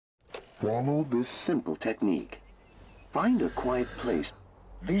Follow this simple technique. Find a quiet place,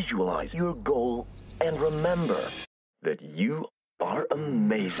 visualize your goal, and remember that you are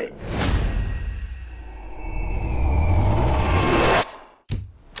amazing.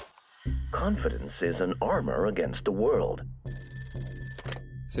 Confidence is an armor against the world.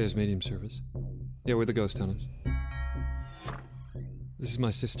 Sayers medium service. Yeah, we're the ghost hunters. This is my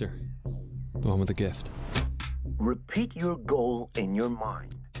sister, the one with the gift. Repeat your goal in your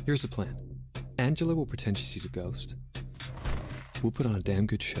mind. Here's the plan. Angela will pretend she sees a ghost. We'll put on a damn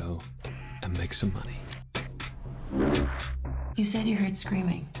good show and make some money. You said you heard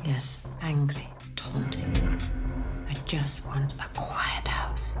screaming. Yes, angry, taunting. I just want a quiet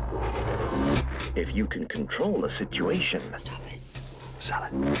house. If you can control a situation, Stop it. sell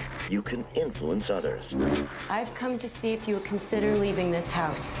it. You can influence others. I've come to see if you would consider leaving this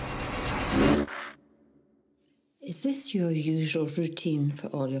house. Is this your usual routine for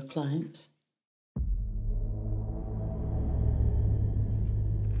all your clients?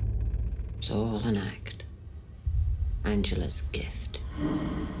 It's all an act. Angela's gift.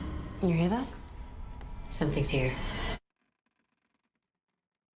 You hear that? Something's here.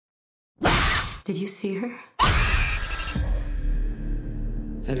 Did you see her?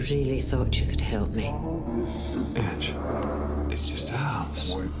 I really thought you could help me. Ange, it's just a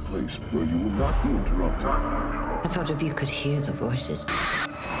house. Quiet place where you will not be interrupted. I thought if you could hear the voices,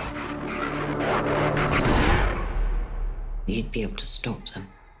 you'd be able to stop them.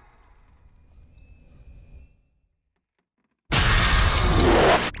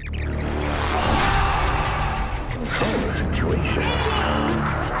 Control the situation.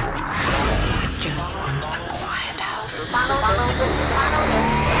 I just want a quiet house.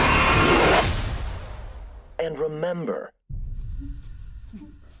 And remember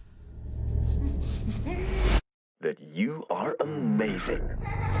that you are amazing.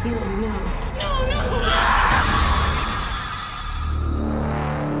 No.